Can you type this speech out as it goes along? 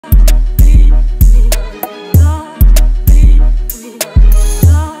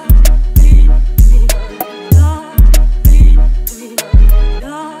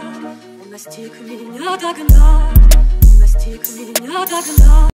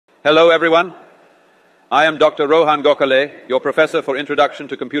Hello everyone, I am Dr. Rohan Gokhale, your Professor for Introduction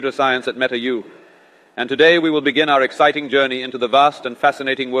to Computer Science at MetaU, and today we will begin our exciting journey into the vast and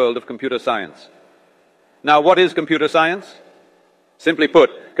fascinating world of computer science. Now, what is computer science? Simply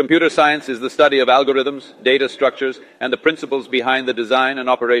put, computer science is the study of algorithms, data structures, and the principles behind the design and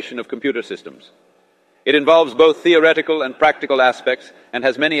operation of computer systems. It involves both theoretical and practical aspects and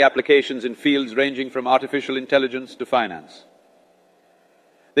has many applications in fields ranging from artificial intelligence to finance.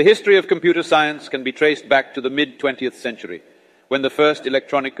 The history of computer science can be traced back to the mid-20th century, when the first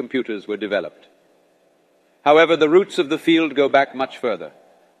electronic computers were developed. However, the roots of the field go back much further,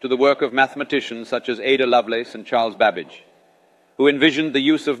 to the work of mathematicians such as Ada Lovelace and Charles Babbage, who envisioned the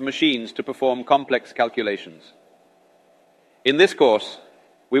use of machines to perform complex calculations. In this course,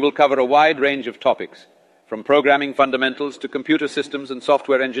 we will cover a wide range of topics, from programming fundamentals to computer systems and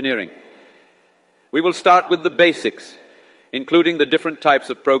software engineering. We will start with the basics, including the different types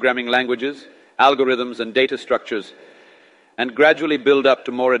of programming languages, algorithms, and data structures, and gradually build up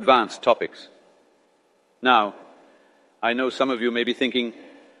to more advanced topics. Now, I know some of you may be thinking,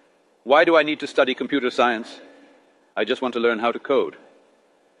 why do I need to study computer science? I just want to learn how to code.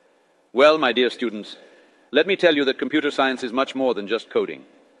 Well, my dear students, let me tell you that computer science is much more than just coding.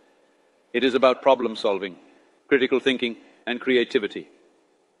 It is about problem solving, critical thinking, and creativity.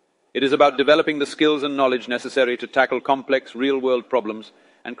 It is about developing the skills and knowledge necessary to tackle complex, real-world problems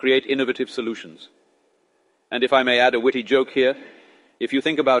and create innovative solutions. And if I may add a witty joke here, if you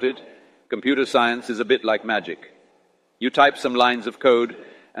think about it, computer science is a bit like magic. You type some lines of code,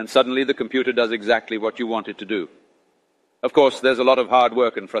 and suddenly the computer does exactly what you want it to do. Of course, there's a lot of hard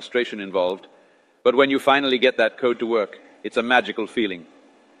work and frustration involved, but when you finally get that code to work, it's a magical feeling.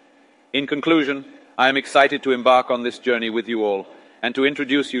 In conclusion, I am excited to embark on this journey with you all and to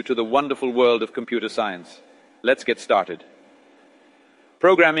introduce you to the wonderful world of computer science. Let's get started.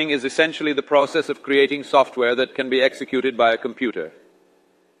 Programming is essentially the process of creating software that can be executed by a computer.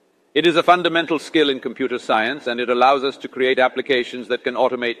 It is a fundamental skill in computer science, and it allows us to create applications that can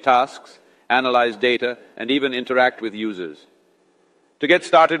automate tasks, analyze data, and even interact with users. To get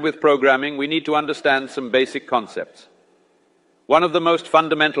started with programming, we need to understand some basic concepts. One of the most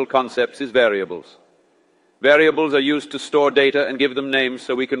fundamental concepts is variables. Variables are used to store data and give them names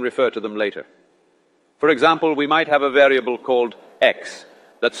so we can refer to them later. For example, we might have a variable called x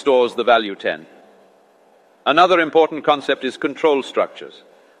that stores the value 10. Another important concept is control structures,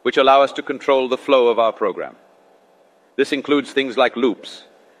 which allow us to control the flow of our program. This includes things like loops,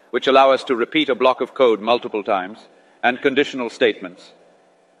 which allow us to repeat a block of code multiple times, and conditional statements,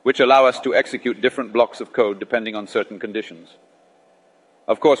 which allow us to execute different blocks of code depending on certain conditions.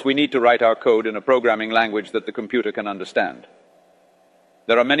 Of course, we need to write our code in a programming language that the computer can understand.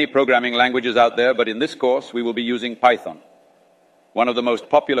 There are many programming languages out there, but in this course we will be using Python, one of the most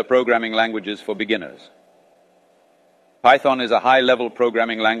popular programming languages for beginners. Python is a high-level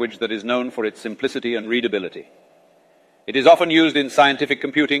programming language that is known for its simplicity and readability. It is often used in scientific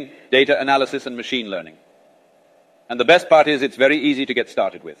computing, data analysis, and machine learning. And the best part is it's very easy to get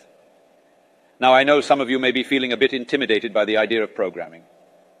started with. Now, I know some of you may be feeling a bit intimidated by the idea of programming.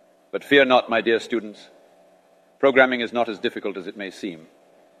 But fear not, my dear students. Programming is not as difficult as it may seem.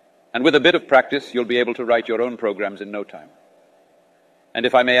 And with a bit of practice, you'll be able to write your own programs in no time. And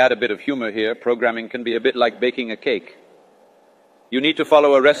if I may add a bit of humor here, programming can be a bit like baking a cake. You need to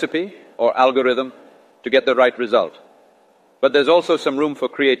follow a recipe or algorithm to get the right result. But there's also some room for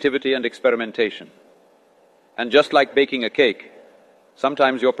creativity and experimentation. And just like baking a cake,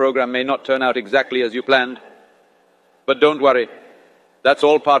 sometimes your program may not turn out exactly as you planned. But don't worry, that's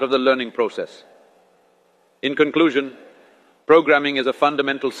all part of the learning process. In conclusion, programming is a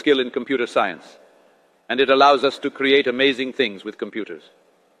fundamental skill in computer science, and it allows us to create amazing things with computers.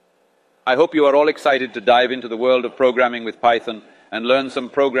 I hope you are all excited to dive into the world of programming with Python and learn some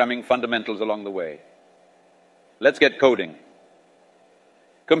programming fundamentals along the way. Let's get coding.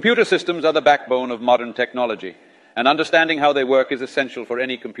 Computer systems are the backbone of modern technology, and understanding how they work is essential for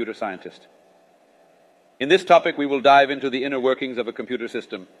any computer scientist. In this topic, we will dive into the inner workings of a computer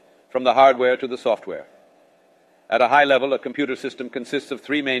system, from the hardware to the software. At a high level, a computer system consists of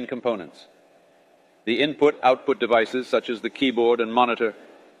three main components: the input-output devices such as the keyboard and monitor,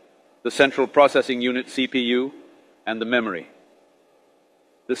 the central processing unit CPU, and the memory.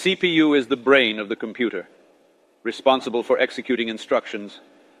 The CPU is the brain of the computer, responsible for executing instructions,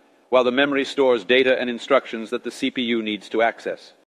 while the memory stores data and instructions that the CPU needs to access.